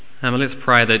Let's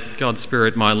pray that God's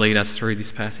Spirit might lead us through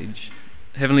this passage.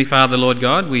 Heavenly Father, Lord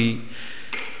God, we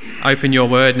open your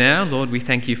word now. Lord, we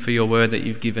thank you for your word that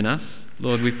you've given us.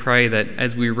 Lord, we pray that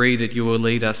as we read it, you will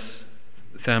lead us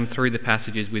through the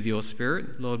passages with your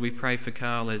Spirit. Lord, we pray for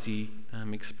Carl as he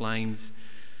explains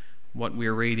what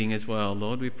we're reading as well.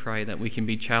 Lord, we pray that we can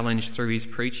be challenged through his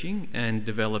preaching and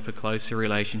develop a closer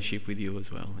relationship with you as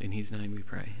well. In his name we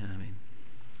pray. Amen.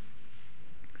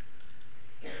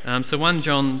 So 1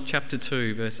 John chapter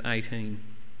 2, verse 18.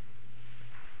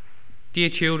 Dear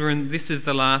children, this is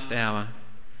the last hour,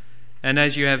 and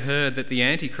as you have heard that the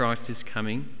Antichrist is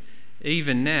coming,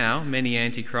 even now many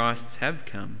Antichrists have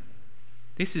come.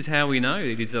 This is how we know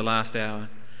it is the last hour.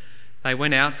 They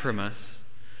went out from us,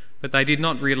 but they did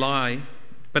not really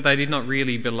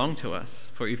belong to us,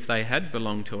 for if they had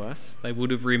belonged to us, they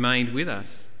would have remained with us.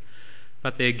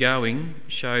 But their going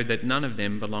showed that none of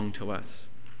them belonged to us.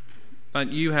 But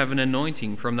you have an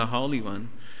anointing from the Holy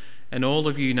One, and all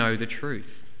of you know the truth.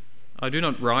 I do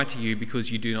not write to you because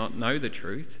you do not know the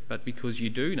truth, but because you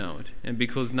do know it, and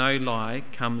because no lie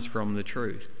comes from the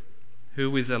truth.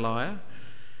 Who is a liar?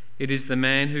 It is the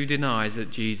man who denies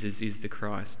that Jesus is the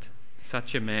Christ.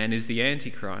 Such a man is the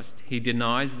Antichrist. He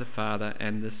denies the Father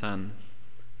and the Son.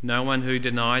 No one who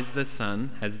denies the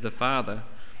Son has the Father.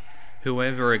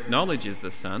 Whoever acknowledges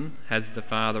the Son has the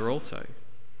Father also.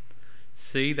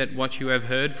 See that what you have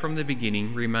heard from the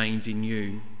beginning remains in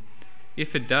you. If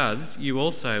it does, you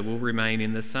also will remain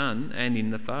in the Son and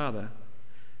in the Father.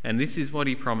 And this is what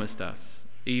he promised us,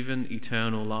 even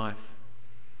eternal life.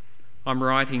 I'm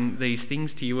writing these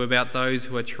things to you about those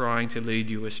who are trying to lead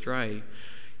you astray.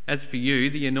 As for you,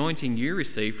 the anointing you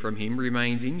received from him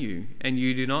remains in you, and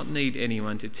you do not need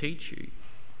anyone to teach you.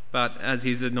 But as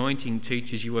his anointing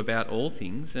teaches you about all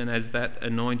things, and as that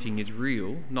anointing is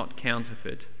real, not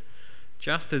counterfeit,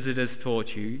 just as it has taught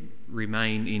you,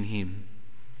 remain in him.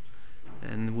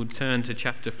 And we'll turn to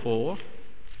chapter 4,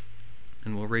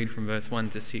 and we'll read from verse 1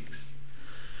 to 6.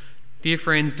 Dear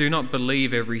friends, do not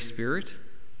believe every spirit,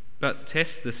 but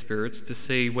test the spirits to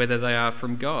see whether they are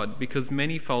from God, because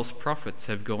many false prophets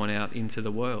have gone out into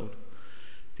the world.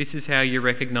 This is how you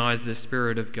recognize the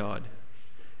Spirit of God.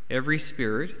 Every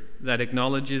spirit that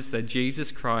acknowledges that Jesus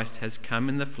Christ has come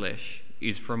in the flesh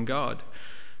is from God.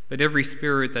 But every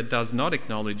spirit that does not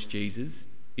acknowledge Jesus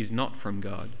is not from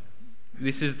God.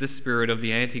 This is the spirit of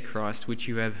the Antichrist, which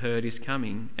you have heard is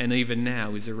coming, and even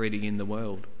now is already in the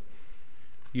world.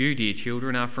 You, dear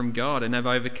children, are from God and have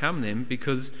overcome them,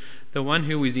 because the one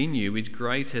who is in you is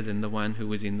greater than the one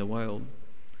who is in the world.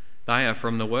 They are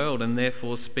from the world and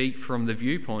therefore speak from the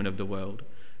viewpoint of the world,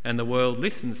 and the world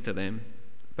listens to them.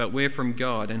 But we're from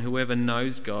God, and whoever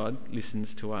knows God listens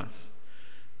to us.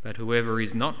 But whoever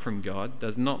is not from God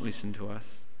does not listen to us.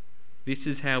 This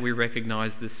is how we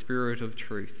recognize the spirit of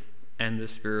truth and the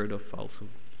spirit of falsehood.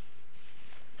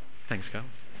 Thanks, Carl.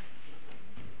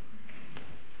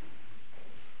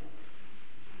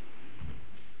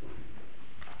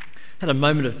 Had a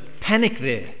moment of panic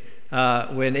there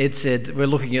when Ed said we're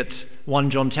looking at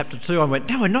 1 John chapter 2. I went,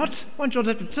 no, we're not. 1 John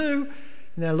chapter 2.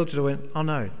 And I looked at it and went, oh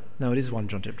no, it is 1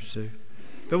 John chapter 2.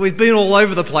 But we've been all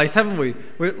over the place, haven't we?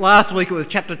 Last week it was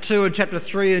chapter 2 and chapter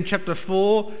 3 and chapter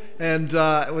 4, and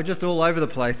we're just all over the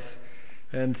place.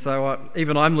 And so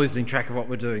even I'm losing track of what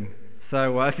we're doing.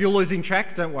 So if you're losing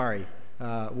track, don't worry.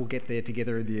 We'll get there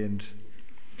together in the end.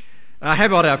 How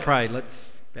about our pray? Let's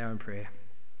bow in prayer.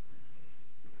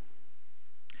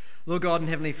 Lord God and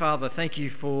Heavenly Father, thank you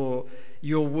for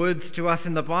your words to us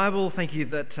in the Bible. Thank you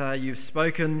that you've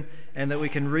spoken and that we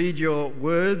can read your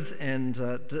words and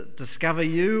discover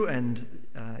you and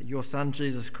your Son,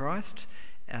 Jesus Christ,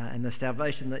 and the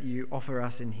salvation that you offer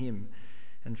us in him.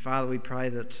 And Father, we pray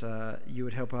that you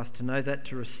would help us to know that,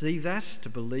 to receive that, to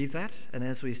believe that. And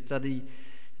as we study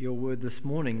your word this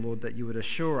morning, Lord, that you would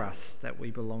assure us that we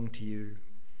belong to you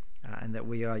and that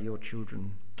we are your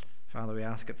children. Father, we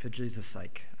ask it for Jesus'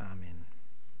 sake. Amen.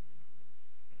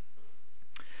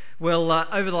 Well,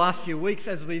 over the last few weeks,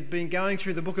 as we've been going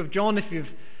through the book of John, if you've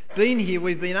been here,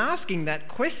 we've been asking that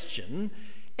question,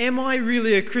 am I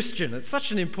really a Christian? It's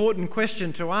such an important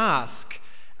question to ask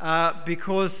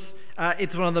because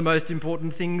it's one of the most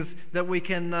important things that we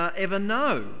can ever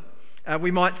know.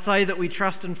 We might say that we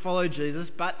trust and follow Jesus,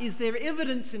 but is there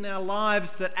evidence in our lives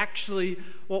that actually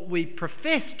what we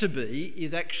profess to be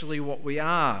is actually what we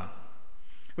are?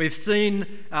 We've seen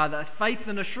that faith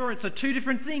and assurance are two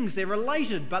different things. They're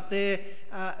related, but they're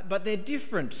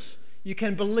different. You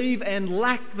can believe and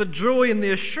lack the joy and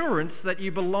the assurance that you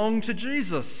belong to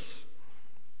Jesus.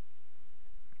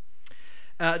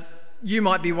 You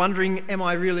might be wondering, am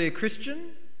I really a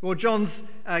Christian? Well, John's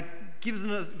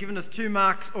given us two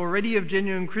marks already of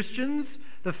genuine Christians.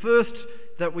 The first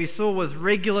that we saw was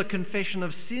regular confession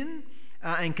of sin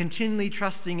and continually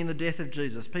trusting in the death of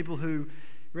Jesus. People who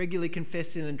regularly confess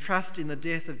sin and trust in the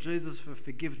death of Jesus for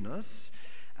forgiveness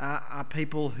are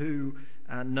people who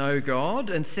know God.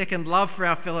 And second, love for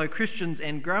our fellow Christians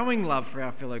and growing love for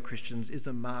our fellow Christians is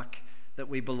a mark that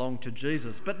we belong to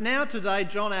Jesus. But now today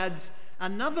John adds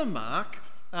another mark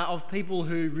of people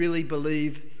who really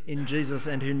believe in Jesus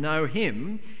and who know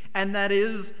him, and that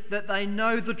is that they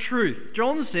know the truth.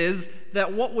 John says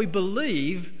that what we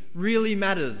believe really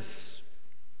matters.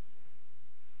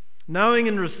 Knowing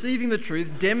and receiving the truth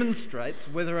demonstrates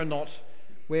whether or not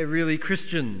we're really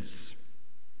Christians.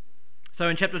 So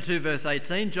in chapter 2 verse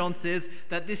 18, John says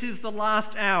that this is the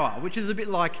last hour, which is a bit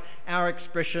like our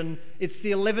expression, it's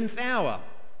the 11th hour.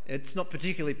 It's not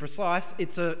particularly precise,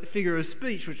 it's a figure of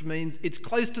speech, which means it's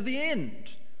close to the end.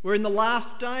 We're in the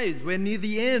last days, we're near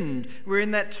the end. We're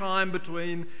in that time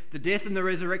between the death and the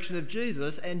resurrection of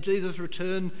Jesus and Jesus'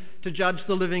 return to judge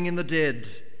the living and the dead.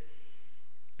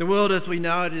 The world as we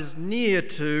know it is near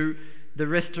to the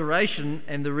restoration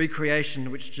and the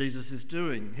recreation which Jesus is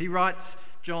doing. He writes,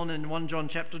 John in 1 John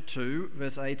chapter 2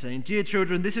 verse 18, "Dear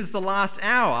children, this is the last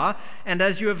hour, and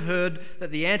as you have heard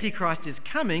that the Antichrist is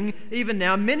coming, even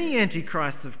now many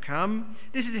Antichrists have come.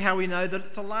 This is how we know that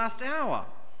it's the last hour."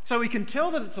 So we can tell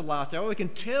that it's the last hour, we can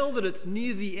tell that it's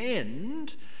near the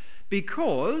end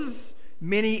because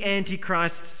many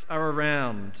Antichrists are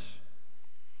around.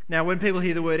 Now when people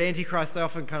hear the word Antichrist, they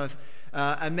often kind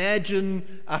of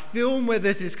imagine a film where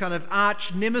there's this kind of arch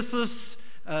nemesis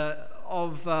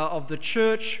of the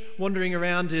church wandering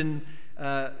around in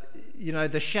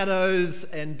the shadows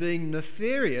and being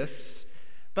nefarious.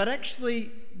 But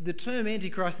actually the term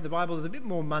Antichrist in the Bible is a bit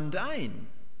more mundane.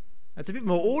 It's a bit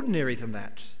more ordinary than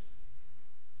that.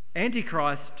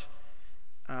 Antichrist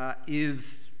is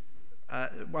a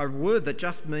word that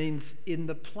just means in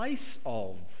the place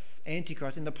of.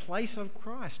 Antichrist, in the place of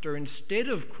Christ or instead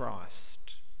of Christ.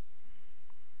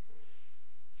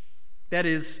 That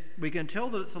is, we can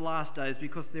tell that it's the last days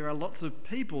because there are lots of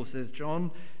people, says John,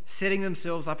 setting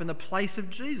themselves up in the place of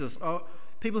Jesus. Or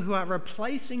people who are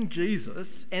replacing Jesus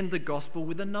and the gospel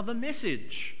with another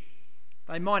message.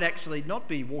 They might actually not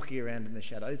be walking around in the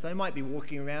shadows. They might be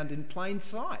walking around in plain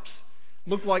sight.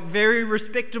 Look like very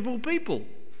respectable people.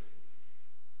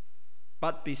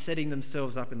 But be setting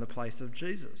themselves up in the place of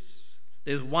Jesus.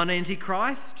 There's one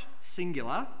Antichrist,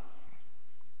 singular,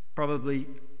 probably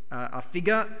a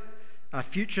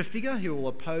future figure who will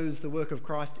oppose the work of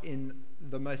Christ in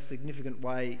the most significant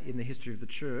way in the history of the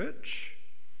church.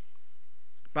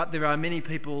 But there are many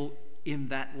people in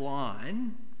that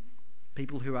line,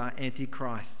 people who are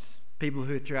Antichrists, people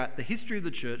who throughout the history of the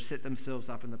church set themselves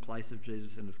up in the place of Jesus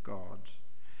and of God.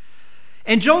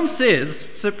 And John says,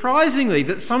 surprisingly,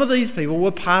 that some of these people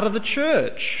were part of the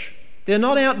church. They're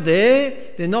not out there,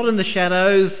 they're not in the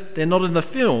shadows, they're not in the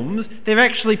films, they're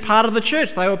actually part of the church.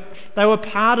 They were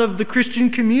part of the Christian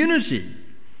community.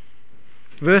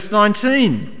 Verse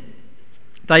 19,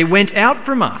 "They went out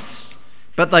from us,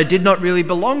 but they did not really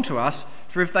belong to us,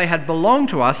 for if they had belonged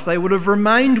to us, they would have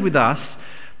remained with us,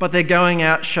 but their going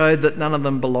out showed that none of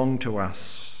them belonged to us."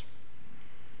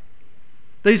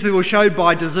 These people showed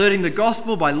by deserting the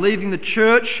gospel, by leaving the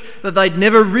church, that they'd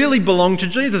never really belonged to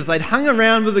Jesus. They'd hung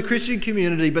around with the Christian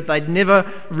community, but they'd never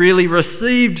really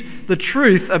received the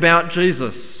truth about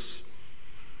Jesus.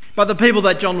 But the people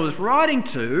that John was writing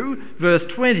to, verse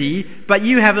 20, "But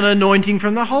you have an anointing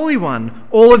from the Holy One.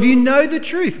 All of you know the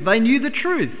truth." They knew the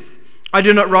truth. "I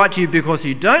do not write to you because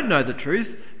you don't know the truth,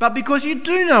 but because you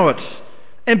do know it,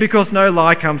 and because no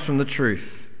lie comes from the truth."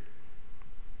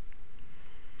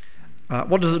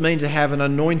 What does it mean to have an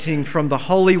anointing from the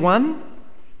Holy One?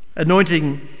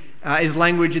 Anointing is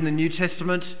language in the New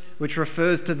Testament which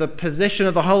refers to the possession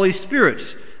of the Holy Spirit,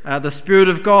 the Spirit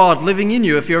of God living in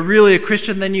you. If you're really a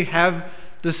Christian, then you have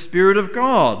the Spirit of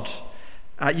God.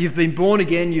 You've been born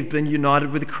again, you've been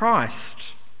united with Christ.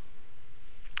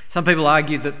 Some people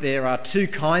argue that there are two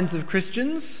kinds of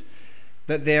Christians,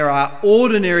 that there are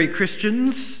ordinary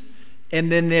Christians, and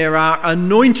then there are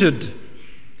anointed,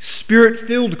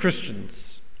 Spirit-filled Christians.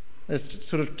 There's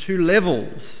sort of two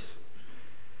levels.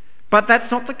 But that's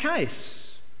not the case.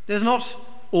 There's not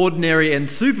ordinary and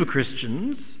super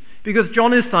Christians, because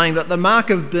John is saying that the mark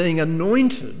of being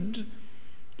anointed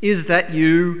is that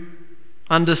you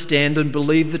understand and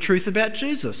believe the truth about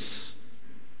Jesus.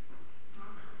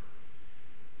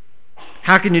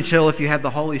 How can you tell if you have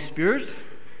the Holy Spirit?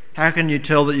 How can you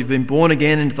tell that you've been born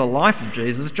again into the life of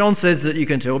Jesus? John says that you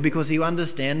can tell because you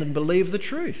understand and believe the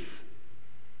truth.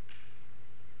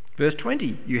 Verse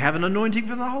 20, you have an anointing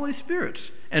for the Holy Spirit,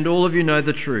 and all of you know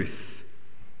the truth.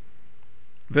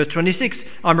 Verse 26,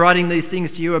 I'm writing these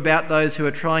things to you about those who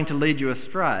are trying to lead you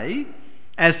astray.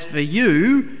 As for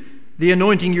you, the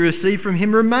anointing you receive from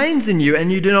him remains in you,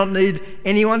 and you do not need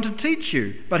anyone to teach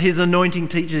you. But his anointing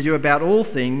teaches you about all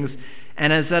things,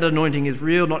 and as that anointing is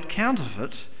real, not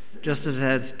counterfeit, just as it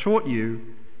has taught you,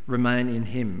 remain in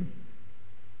him.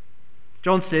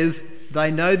 John says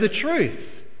they know the truth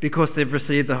because they've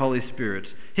received the Holy Spirit.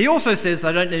 He also says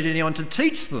they don't need anyone to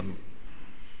teach them.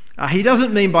 He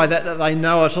doesn't mean by that they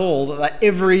know it all, that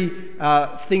every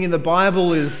thing in the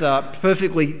Bible is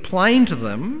perfectly plain to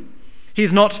them.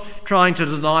 He's not trying to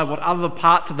deny what other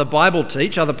parts of the Bible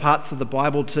teach. Other parts of the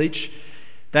Bible teach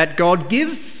that God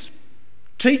gives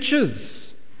teachers,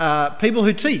 people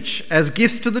who teach, as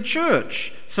gifts to the church,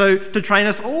 so to train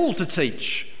us all to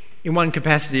teach in one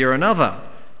capacity or another.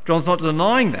 John's not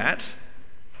denying that.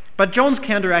 But John's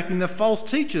counteracting the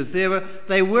false teachers. They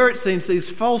were, it seems, these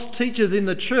false teachers in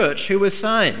the church who were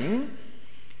saying,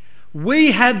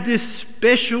 we have this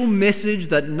special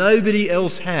message that nobody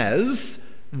else has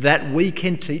that we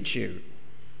can teach you.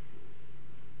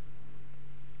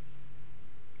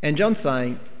 And John's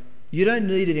saying, you don't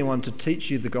need anyone to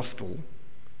teach you the gospel,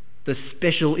 the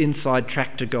special inside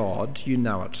track to God. You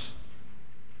know it.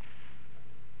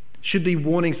 Should be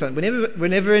warning something.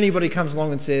 Whenever anybody comes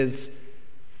along and says,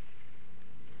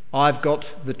 I've got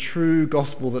the true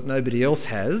gospel that nobody else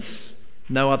has,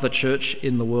 no other church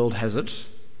in the world has it,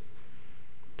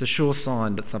 it's a sure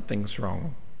sign that something's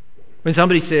wrong. When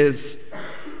somebody says,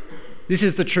 this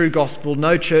is the true gospel,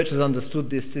 no church has understood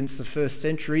this since the first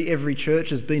century, every church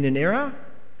has been in error,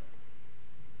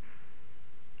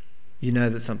 you know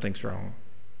that something's wrong.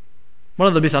 One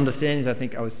of the misunderstandings, I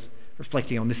think I was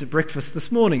reflecting on this at breakfast this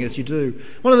morning, as you do.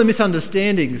 One of the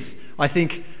misunderstandings, I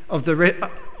think, of the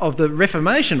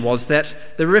Reformation was that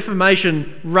the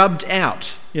Reformation rubbed out,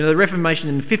 the Reformation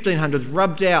in the 1500s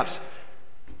rubbed out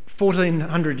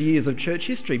 1400 years of church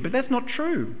history, but that's not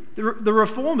true. The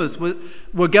Reformers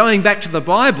were going back to the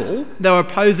Bible, they were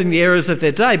opposing the errors of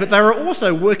their day, but they were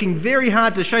also working very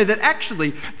hard to show that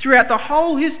actually, throughout the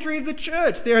whole history of the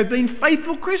church, there had been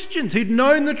faithful Christians who'd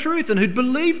known the truth and who'd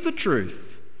believed the truth.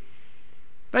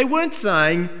 They weren't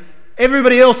saying,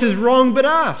 everybody else is wrong but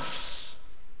us.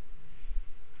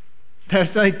 They're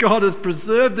saying God has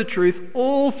preserved the truth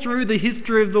all through the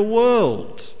history of the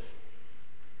world.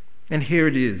 And here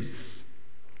it is.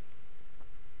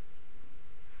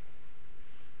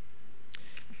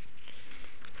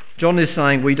 John is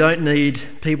saying we don't need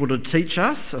people to teach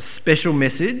us a special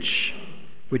message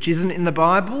which isn't in the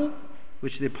Bible,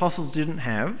 which the apostles didn't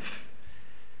have.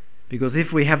 Because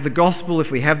if we have the gospel, if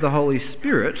we have the Holy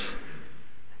Spirit,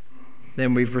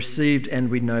 then we've received and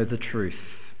we know the truth.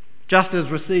 Just as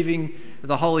receiving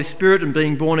the Holy Spirit and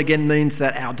being born again means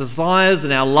that our desires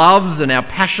and our loves and our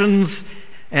passions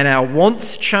and our wants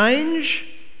change,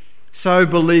 so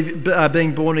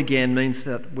being born again means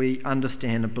that we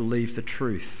understand and believe the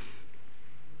truth.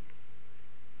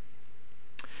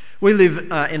 We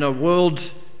live in a world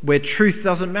where truth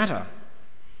doesn't matter,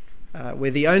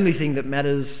 where the only thing that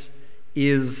matters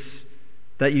is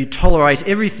that you tolerate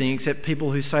everything except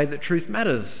people who say that truth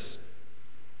matters.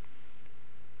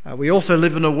 We also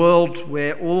live in a world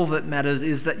where all that matters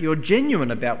is that you're genuine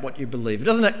about what you believe. It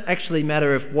doesn't actually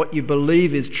matter if what you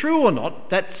believe is true or not.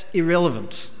 That's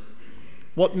irrelevant.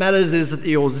 What matters is that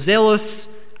you're zealous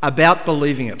about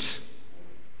believing it.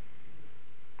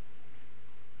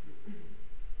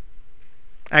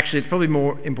 Actually, it's probably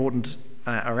more important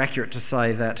or accurate to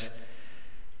say that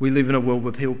we live in a world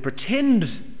where people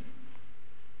pretend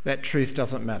that truth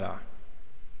doesn't matter.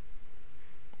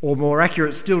 Or more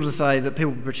accurate still to say that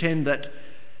people pretend that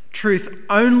truth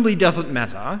only doesn't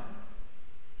matter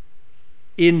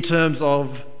in terms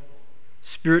of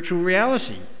spiritual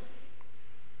reality.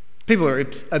 People are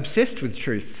obsessed with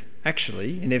truth,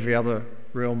 actually, in every other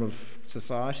realm of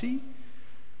society.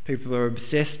 People are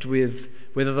obsessed with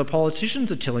whether the politicians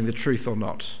are telling the truth or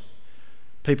not.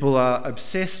 People are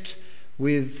obsessed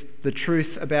with the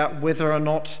truth about whether or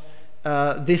not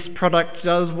this product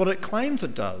does what it claims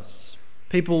it does.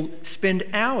 People spend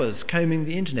hours combing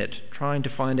the internet trying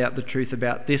to find out the truth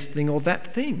about this thing or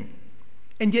that thing.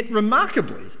 And yet,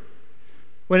 remarkably,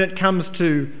 when it comes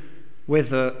to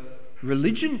whether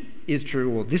religion is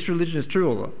true or this religion is true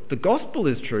or the gospel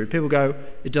is true, people go,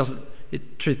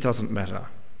 truth doesn't matter.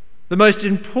 The most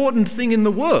important thing in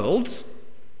the world,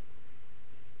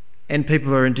 and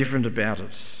people are indifferent about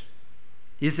it.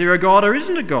 Is there a God or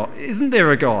isn't a God? Isn't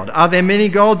there a God? Are there many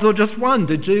gods or just one?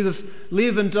 Did Jesus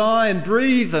live and die and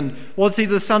breathe? And was he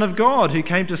the Son of God who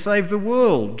came to save the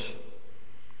world?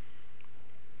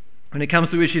 When it comes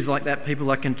to issues like that, people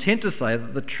are content to say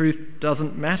that the truth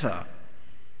doesn't matter.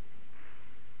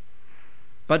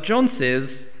 But John says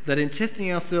that in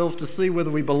testing ourselves to see whether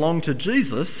we belong to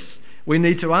Jesus, we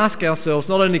need to ask ourselves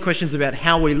not only questions about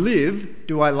how we live,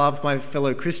 do I love my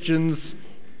fellow Christians,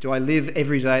 do I live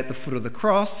every day at the foot of the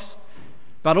cross,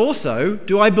 but also,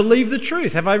 do I believe the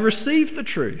truth? Have I received the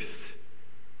truth?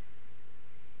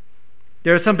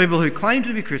 There are some people who claim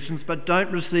to be Christians but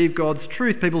don't receive God's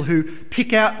truth, people who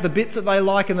pick out the bits that they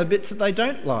like and the bits that they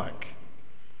don't like.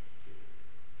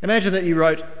 Imagine that you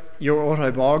wrote your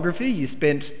autobiography, you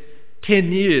spent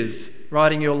 10 years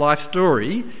writing your life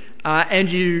story, and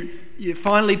you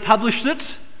finally published it,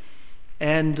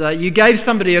 and you gave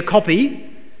somebody a copy,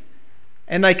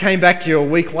 and they came back to you a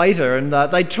week later and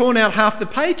they'd torn out half the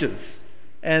pages.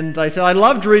 And they said, I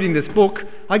loved reading this book.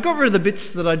 I got rid of the bits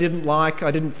that I didn't like,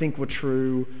 I didn't think were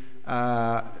true,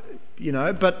 but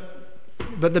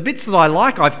the bits that I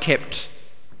like, I've kept.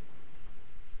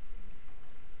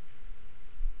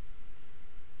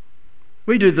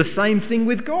 We do the same thing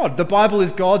with God. The Bible is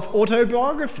God's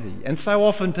autobiography. And so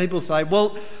often people say,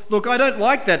 well, look, I don't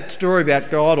like that story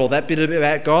about God or that bit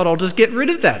about God. I'll just get rid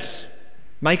of that.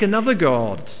 Make another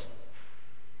God.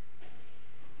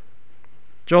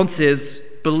 John says,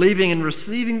 believing and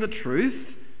receiving the truth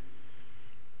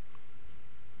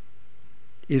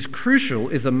is crucial,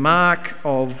 is a mark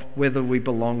of whether we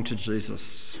belong to Jesus.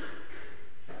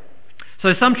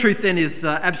 So some truth then is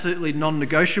absolutely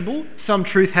non-negotiable. Some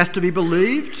truth has to be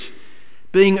believed.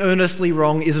 Being earnestly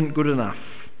wrong isn't good enough.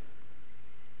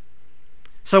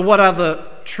 So what are the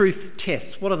truth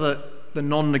tests? What are the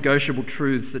non-negotiable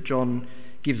truths that John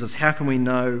gives us? How can we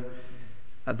know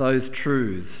those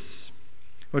truths?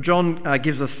 Well, John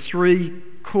gives us 3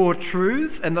 core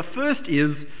truths, and the first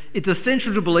is it's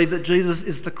essential to believe that Jesus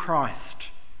is the Christ.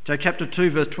 So chapter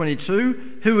 2 verse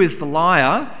 22, who is the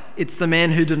liar? It's the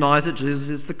man who denies that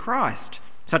Jesus is the Christ.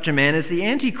 Such a man is the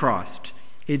Antichrist.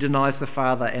 He denies the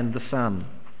Father and the Son.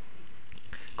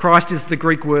 Christ is the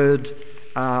Greek word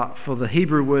for the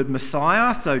Hebrew word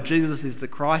Messiah, so Jesus is the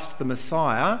Christ, the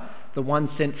Messiah, the one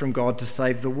sent from God to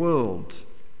save the world.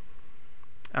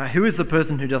 Who is the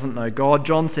person who doesn't know God?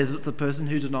 John says it's the person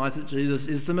who denies that Jesus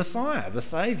is the Messiah, the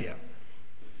Saviour,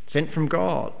 sent from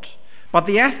God. But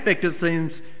the aspect, it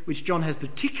seems, which John has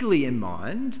particularly in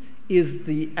mind is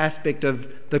the aspect of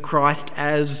the Christ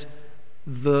as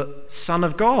the Son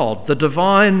of God, the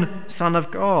divine Son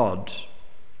of God.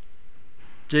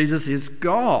 Jesus is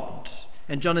God.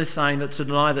 And John is saying that to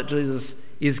deny that Jesus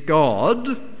is God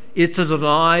is to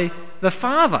deny the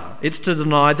Father. It's to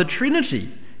deny the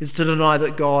Trinity. It's to deny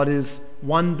that God is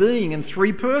one being in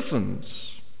 3 persons.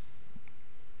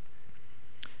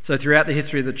 So throughout the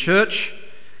history of the church,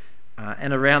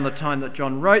 and around the time that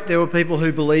John wrote, there were people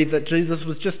who believed that Jesus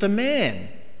was just a man.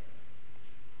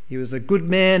 He was a good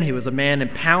man, he was a man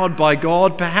empowered by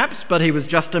God perhaps, but he was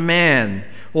just a man.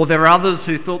 Or there are others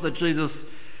who thought that Jesus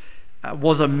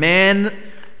was a man,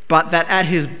 but that at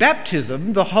his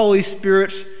baptism the Holy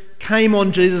Spirit came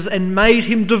on Jesus and made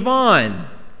him divine.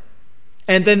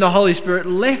 And then the Holy Spirit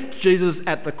left Jesus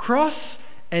at the cross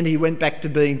and he went back to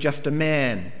being just a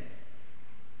man.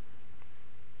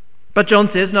 But John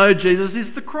says, no, Jesus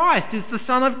is the Christ, he's the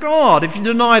Son of God. If you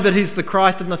deny that he's the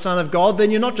Christ and the Son of God,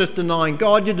 then you're not just denying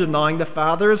God, you're denying the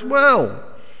Father as well.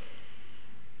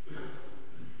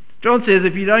 John says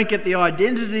if you don't get the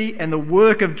identity and the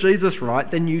work of Jesus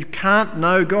right, then you can't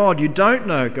know God, you don't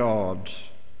know God.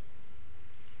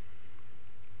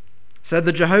 So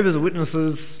the Jehovah's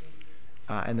Witnesses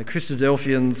and the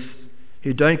Christadelphians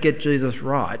who don't get Jesus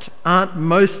right aren't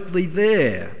mostly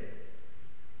there.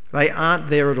 They aren't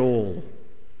there at all.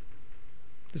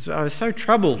 I was so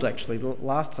troubled actually the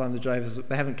last time the Jehovah's,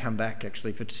 they haven't come back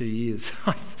actually for 2 years.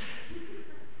 I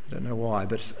don't know why,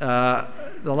 but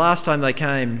the last time they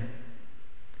came,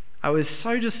 I was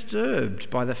so disturbed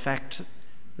by the fact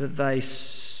that they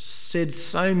said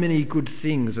so many good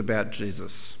things about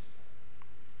Jesus.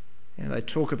 And they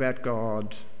talk about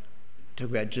God, talk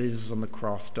about Jesus on the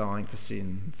cross dying for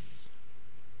sins.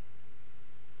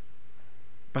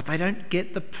 But they don't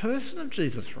get the person of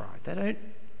Jesus right. They don't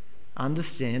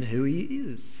understand who he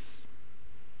is.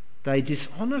 They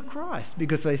dishonour Christ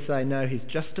because they say, no, he's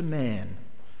just a man.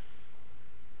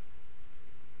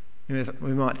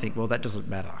 We might think, well, that doesn't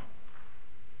matter.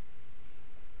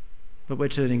 But we're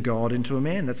turning God into a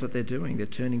man. That's what they're doing. They're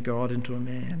turning God into a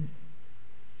man.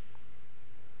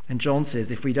 And John says,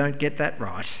 if we don't get that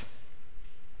right,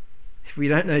 if we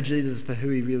don't know Jesus for who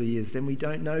he really is, then we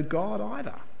don't know God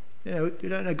either. We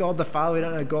don't know God the Father, we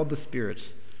don't know God the Spirit.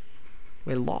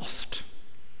 We're lost.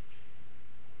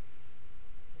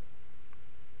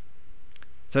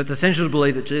 So it's essential to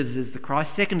believe that Jesus is the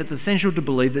Christ. Second, it's essential to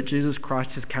believe that Jesus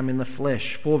Christ has come in the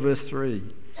flesh. 4 verse 3.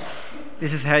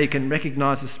 This is how you can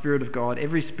recognise the Spirit of God.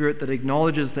 Every spirit that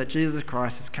acknowledges that Jesus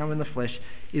Christ has come in the flesh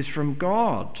is from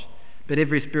God. But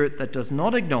every spirit that does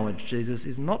not acknowledge Jesus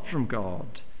is not from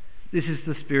God. This is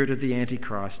the spirit of the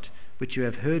Antichrist, which you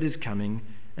have heard is coming,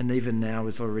 and even now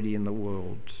is already in the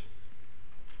world.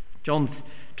 John's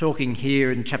talking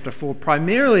here in chapter 4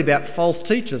 primarily about false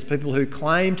teachers, people who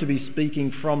claim to be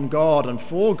speaking from God and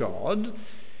for God.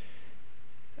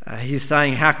 He's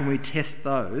saying, how can we test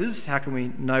those? How can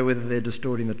we know whether they're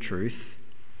distorting the truth?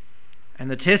 And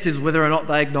the test is whether or not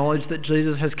they acknowledge that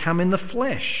Jesus has come in the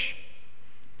flesh.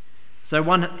 So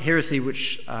one heresy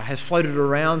which has floated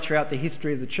around throughout the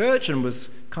history of the church and was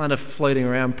kind of floating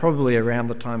around probably around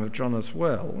the time of John as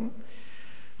well,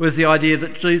 was the idea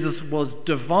that Jesus was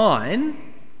divine,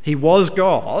 he was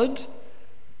God,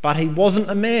 but he wasn't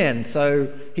a man, so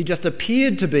he just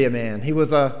appeared to be a man. He was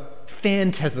a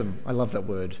phantasm. I love that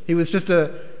word. He was just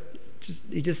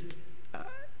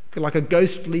like a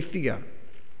ghostly figure.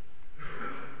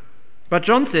 But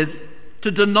John says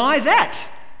to deny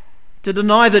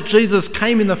that Jesus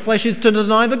came in the flesh is to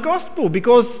deny the gospel,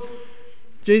 because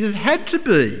Jesus had to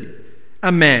be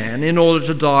a man in order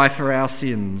to die for our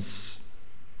sins.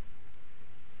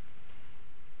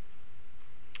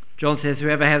 John says,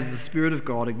 whoever has the Spirit of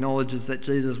God acknowledges that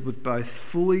Jesus was both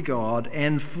fully God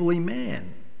and fully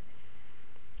man.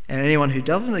 And anyone who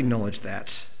doesn't acknowledge that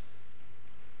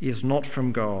is not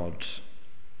from God.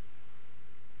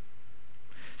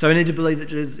 So we need to believe that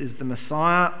Jesus is the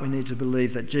Messiah. We need to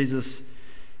believe that Jesus,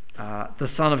 the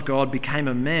Son of God, became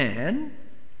a man.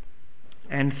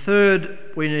 And third,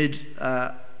 we need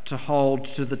to hold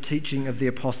to the teaching of the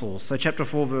apostles. So chapter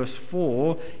 4 verse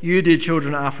 4, you dear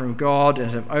children are from God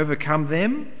and have overcome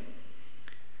them,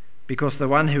 because the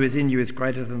one who is in you is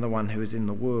greater than the one who is in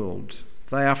the world.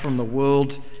 They are from the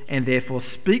world and therefore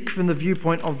speak from the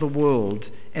viewpoint of the world,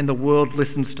 and the world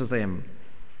listens to them.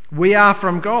 We are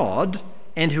from God,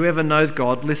 and whoever knows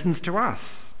God listens to us.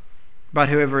 But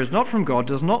whoever is not from God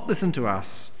does not listen to us.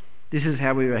 This is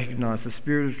how we recognize the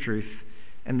spirit of truth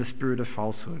and the spirit of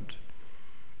falsehood.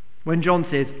 When John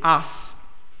says us,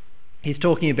 he's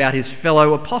talking about his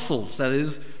fellow apostles, that is,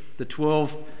 the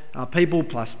 12 people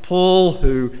plus Paul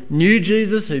who knew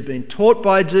Jesus, who'd been taught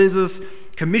by Jesus,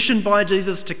 commissioned by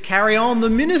Jesus to carry on the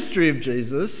ministry of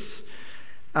Jesus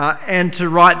and to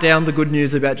write down the good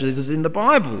news about Jesus in the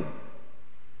Bible.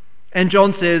 And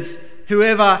John says,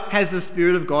 whoever has the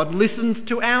Spirit of God listens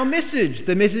to our message,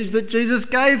 the message that Jesus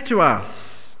gave to us.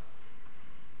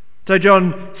 So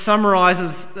John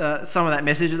summarises some of that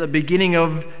message at the beginning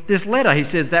of this letter.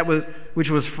 He says that which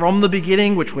was from the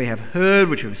beginning, which we have heard,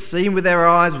 which we've seen with our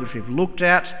eyes, which we've looked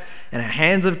at, and our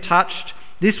hands have touched.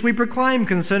 This we proclaim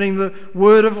concerning the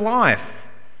word of life.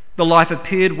 The life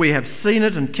appeared, we have seen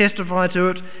it and testify to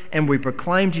it, and we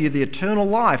proclaim to you the eternal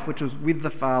life which was with the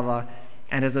Father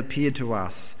and has appeared to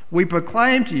us. We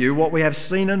proclaim to you what we have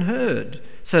seen and heard,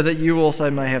 so that you also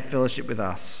may have fellowship with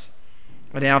us.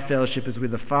 And our fellowship is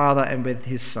with the Father and with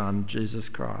his Son, Jesus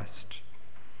Christ.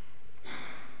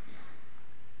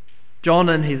 John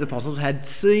and his apostles had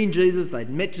seen Jesus, they'd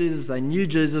met Jesus, they knew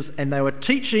Jesus, and they were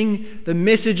teaching the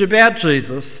message about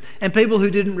Jesus, and people who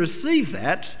didn't receive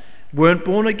that weren't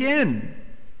born again.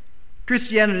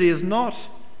 Christianity is not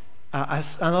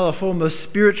another form of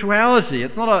spirituality.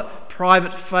 It's not a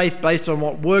private faith based on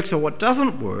what works or what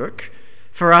doesn't work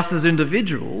for us as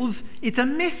individuals. It's a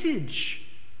message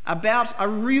about a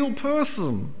real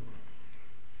person,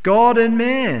 God and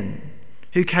man,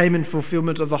 who came in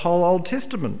fulfillment of the whole Old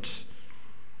Testament.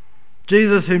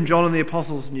 Jesus, whom John and the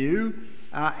apostles knew,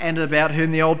 and about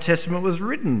whom the Old Testament was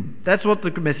written. That's what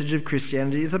the message of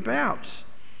Christianity is about.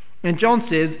 And John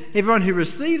says, everyone who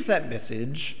receives that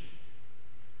message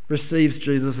receives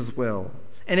Jesus as well.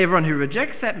 And everyone who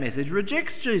rejects that message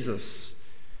rejects Jesus,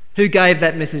 who gave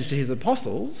that message to his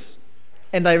apostles,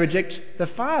 and they reject the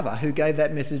Father who gave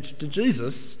that message to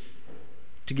Jesus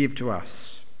to give to us.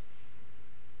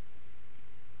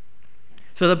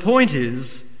 So the point is,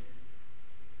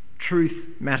 truth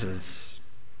matters.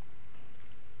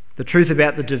 The truth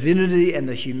about the divinity and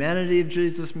the humanity of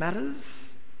Jesus matters.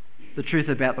 The truth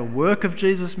about the work of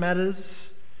Jesus matters.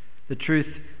 The truth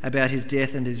about his death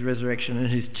and his resurrection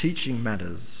and his teaching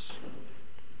matters.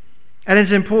 And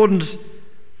it's important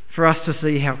for us to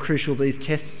see how crucial these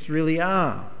tests really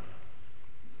are.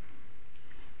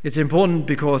 It's important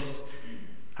because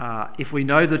if we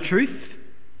know the truth,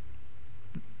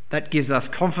 that gives us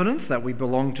confidence that we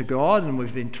belong to God and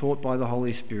we've been taught by the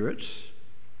Holy Spirit.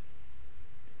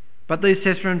 But these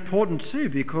tests are important too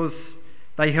because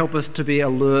they help us to be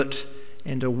alert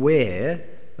and aware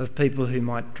of people who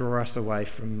might draw us away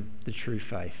from the true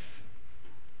faith.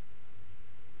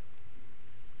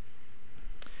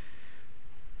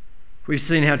 We've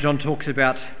seen how John talks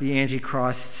about the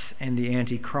Antichrists and the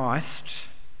Antichrist,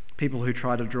 people who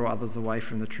try to draw others away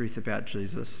from the truth about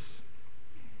Jesus.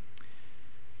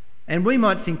 And we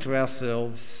might think to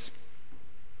ourselves,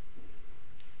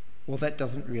 well, that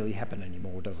doesn't really happen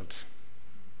anymore, does it?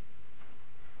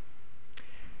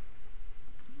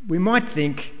 We might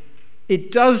think,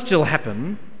 it does still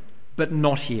happen, but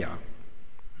not here.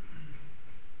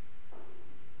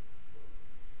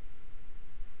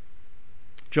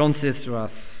 John says to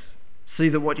us, see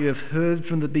that what you have heard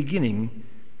from the beginning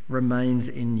remains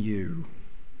in you.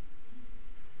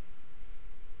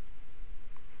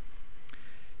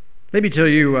 Let me tell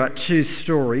you two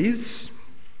stories,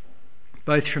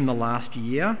 both from the last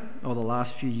year, or the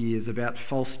last few years, about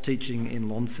false teaching in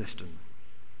Launceston.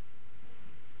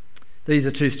 These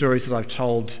are two stories that I've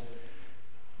told.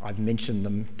 I've mentioned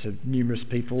them to numerous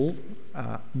people,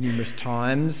 numerous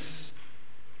times,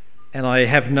 and I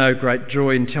have no great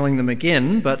joy in telling them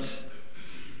again, but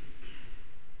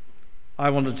I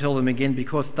want to tell them again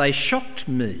because they shocked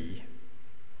me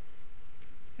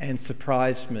and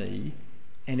surprised me,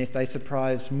 and if they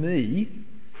surprise me,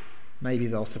 maybe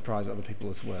they'll surprise other people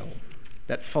as well.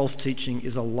 That false teaching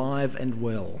is alive and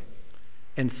well,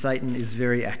 and Satan is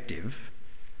very active,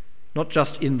 not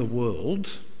just in the world,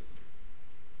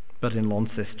 but in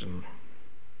Launceston.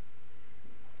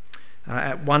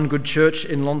 At one good church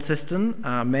in Launceston,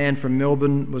 a man from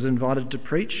Melbourne was invited to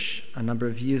preach a number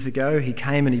of years ago. He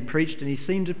came and he preached, and he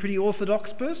seemed a pretty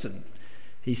orthodox person.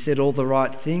 He said all the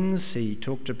right things. He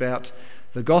talked about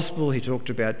the gospel, he talked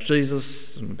about Jesus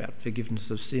and about forgiveness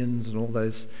of sins and all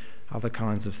those other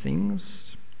kinds of things.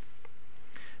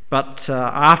 But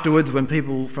afterwards, when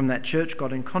people from that church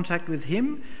got in contact with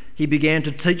him, he began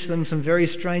to teach them some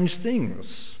very strange things.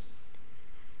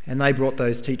 And they brought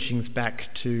those teachings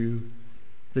back to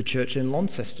the church in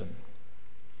Launceston.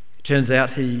 It turns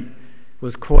out he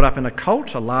was caught up in a cult,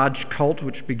 a large cult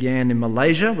which began in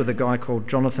Malaysia with a guy called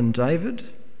Jonathan David.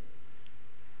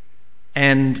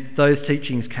 And those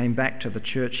teachings came back to the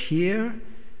church here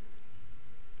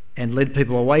and led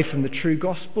people away from the true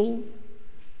gospel,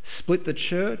 split the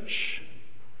church,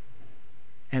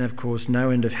 and of course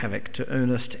no end of havoc to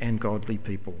earnest and godly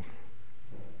people.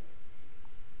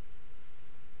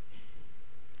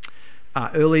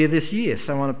 Earlier this year,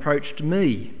 someone approached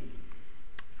me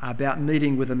about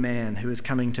meeting with a man who was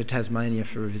coming to Tasmania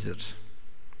for a visit.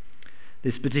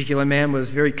 This particular man was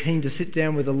very keen to sit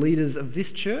down with the leaders of this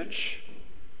church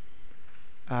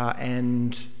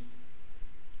and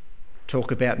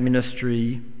talk about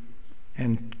ministry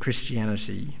and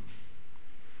Christianity.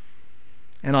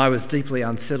 And I was deeply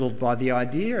unsettled by the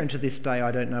idea, and to this day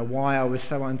I don't know why I was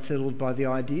so unsettled by the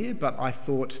idea, but I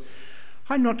thought,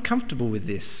 I'm not comfortable with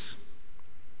this.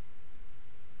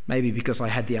 Maybe because I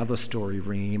had the other story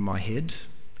ringing in my head.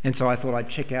 And so I thought I'd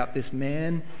check out this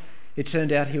man. It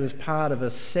turned out he was part of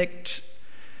a sect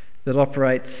that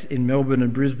operates in Melbourne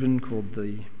and Brisbane called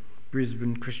the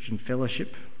Brisbane Christian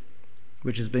Fellowship,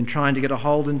 which has been trying to get a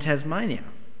hold in Tasmania.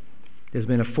 There's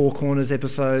been a Four Corners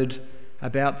episode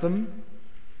about them.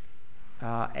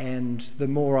 And the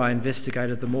more I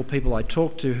investigated, the more people I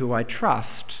talked to who I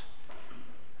trust,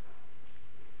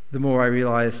 the more I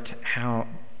realised how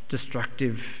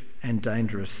destructive and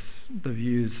dangerous the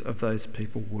views of those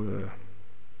people were.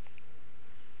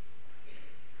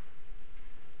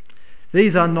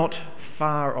 These are not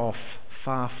far off,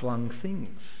 far-flung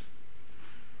things,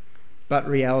 but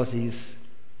realities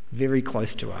very close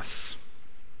to us.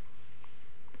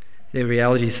 They're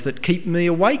realities that keep me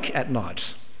awake at night.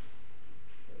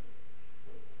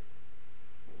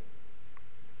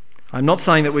 I'm not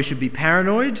saying that we should be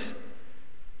paranoid,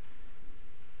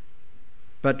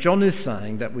 but John is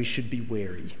saying that we should be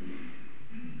wary.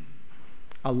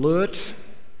 Alert,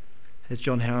 as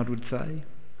John Howard would say,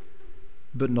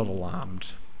 but not alarmed.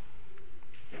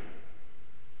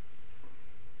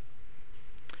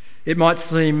 It might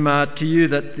seem to you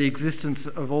that the existence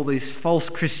of all these false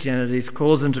Christianities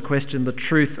calls into question the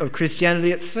truth of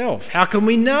Christianity itself. How can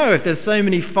we know if there's so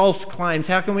many false claims?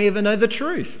 How can we ever know the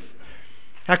truth?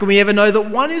 How can we ever know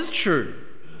that one is true?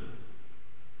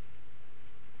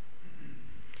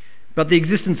 But the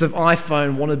existence of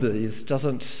iPhone wannabes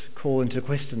doesn't call into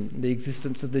question the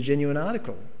existence of the genuine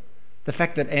article. The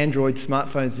fact that Android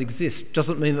smartphones exist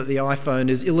doesn't mean that the iPhone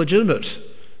is illegitimate.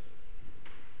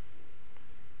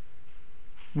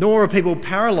 Nor are people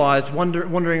paralysed,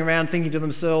 wandering around thinking to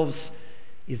themselves,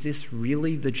 is this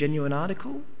really the genuine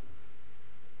article?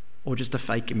 Or just a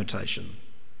fake imitation?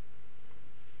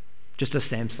 just a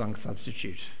Samsung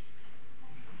substitute.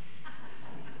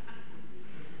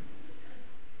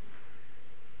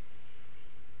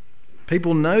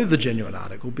 People know the genuine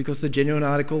article because the genuine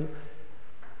article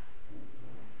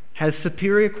has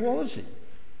superior quality.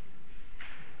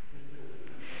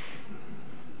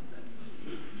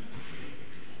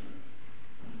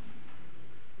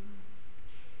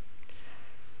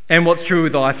 And what's true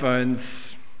with iPhones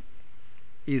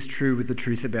is true with the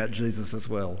truth about Jesus as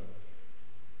well.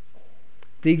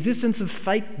 The existence of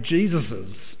fake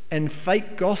Jesuses and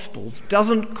fake gospels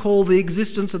doesn't call the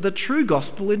existence of the true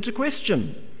gospel into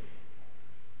question.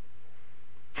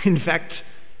 In fact,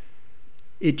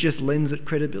 it just lends it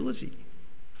credibility.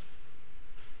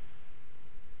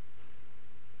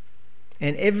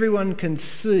 And everyone can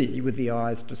see with the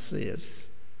eyes to see it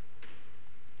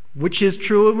which is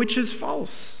true and which is false.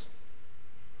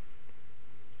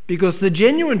 Because the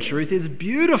genuine truth is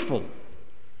beautiful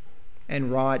and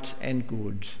right and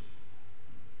good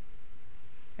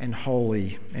and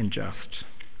holy and just.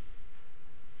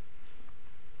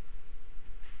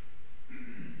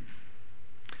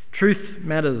 Truth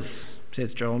matters,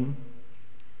 says John,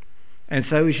 and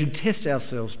so we should test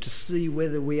ourselves to see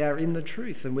whether we are in the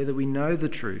truth and whether we know the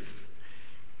truth.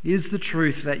 Is the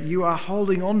truth that you are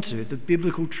holding on to the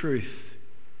biblical truth?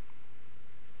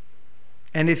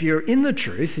 And if you're in the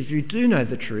truth, if you do know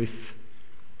the truth,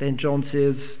 then John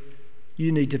says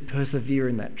you need to persevere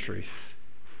in that truth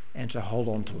and to hold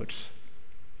on to it.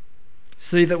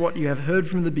 See that what you have heard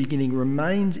from the beginning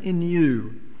remains in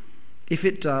you. If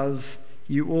it does,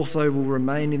 you also will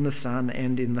remain in the Son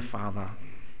and in the Father.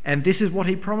 And this is what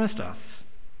he promised us,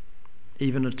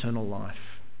 even eternal life.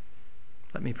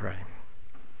 Let me pray.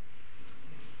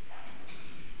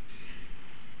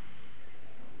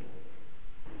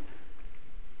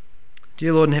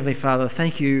 Dear Lord and Heavenly Father,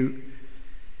 thank you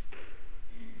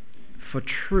for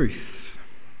truth.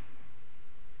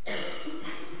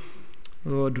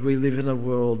 Lord, we live in a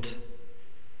world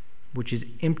which is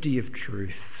empty of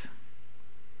truth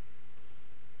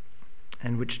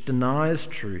and which denies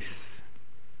truth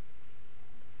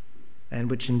and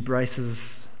which embraces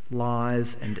lies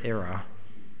and error.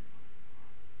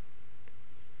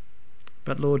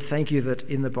 But Lord, thank you that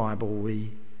in the Bible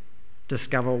we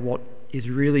discover what is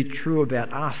really true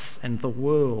about us and the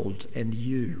world and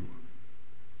you.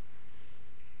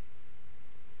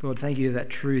 Lord, thank you that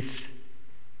truth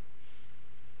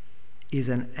is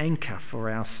an anchor for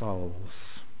our souls.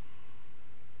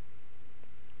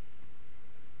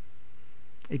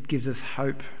 It gives us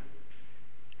hope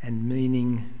and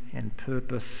meaning and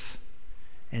purpose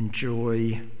and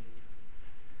joy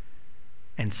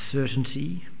and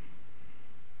certainty.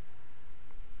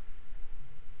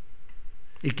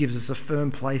 It gives us a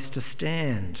firm place to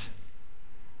stand.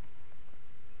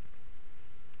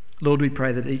 Lord, we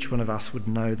pray that each one of us would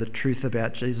know the truth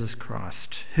about Jesus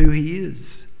Christ, who he is,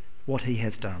 what he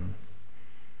has done.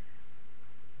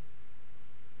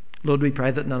 Lord, we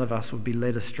pray that none of us would be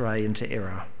led astray into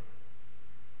error.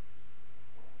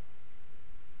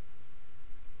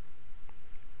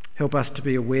 Help us to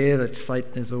be aware that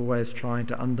Satan is always trying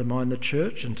to undermine the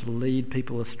church and to lead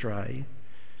people astray.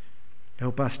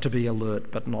 Help us to be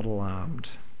alert but not alarmed.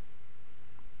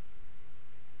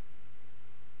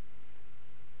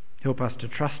 Help us to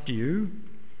trust you.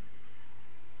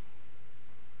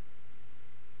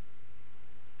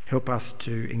 Help us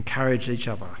to encourage each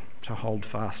other to hold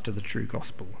fast to the true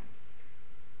gospel.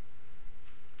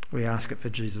 We ask it for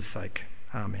Jesus' sake.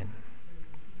 Amen.